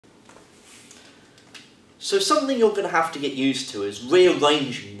So something you're going to have to get used to is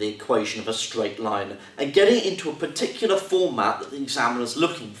rearranging the equation of a straight line and getting it into a particular format that the examiner's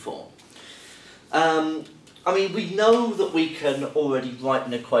looking for. I mean, we know that we can already write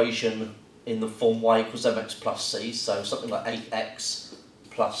an equation in the form y equals mx plus c, so something like 8x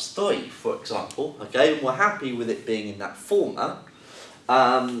plus 3, for example, okay, and we're happy with it being in that format.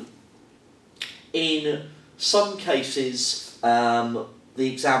 In some cases, the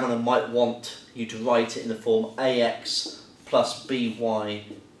examiner might want you to write it in the form ax plus by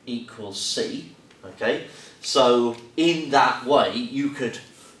equals c, okay, so in that way you could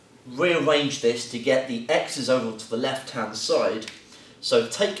rearrange this to get the x's over to the left hand side. So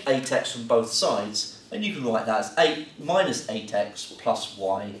take 8x from both sides and you can write that as 8 minus 8x plus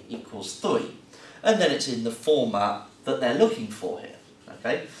y equals 3, and then it's in the format that they're looking for here,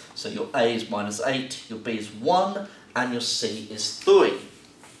 okay, so your a is minus 8, your b is 1 and your c is 3.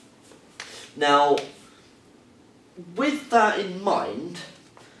 Now with that in mind,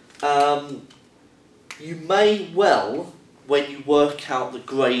 you may well, when you work out the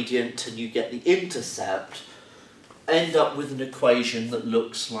gradient and you get the intercept, end up with an equation that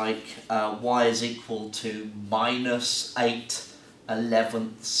looks like y is equal to minus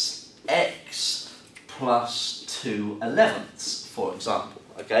 8/11 x plus 2/11, for example,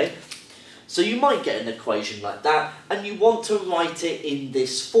 okay? So you might get an equation like that and you want to write it in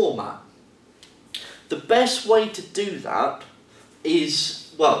this format. The best way to do that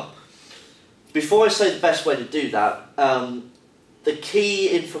is, well, before I say the best way to do that, the key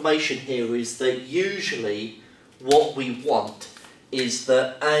information here is that usually what we want is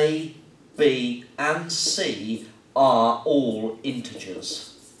that a, b and c are all integers.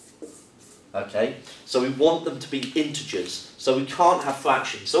 Okay, so we want them to be integers, so we can't have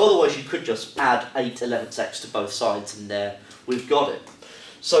fractions. So otherwise you could just add 8/11 to both sides and there we've got it.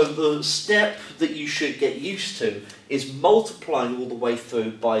 So the step that you should get used to is multiplying all the way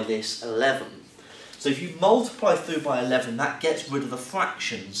through by this 11. So if you multiply through by 11, that gets rid of the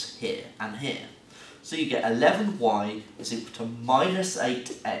fractions here and here. So you get 11y is equal to minus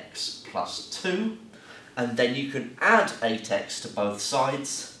 8x plus 2, and then you can add 8x to both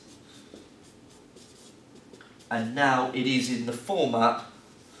sides, and now it is in the format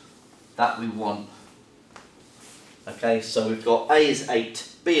that we want. Okay, so we've got a is 8,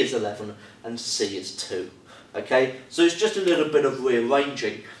 b is 11, and c is 2. Okay, so it's just a little bit of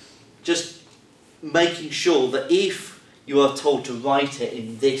rearranging, just making sure that if you are told to write it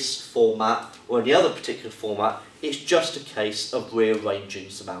in this format or any other particular format, it's just a case of rearranging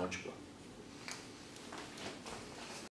some algebra.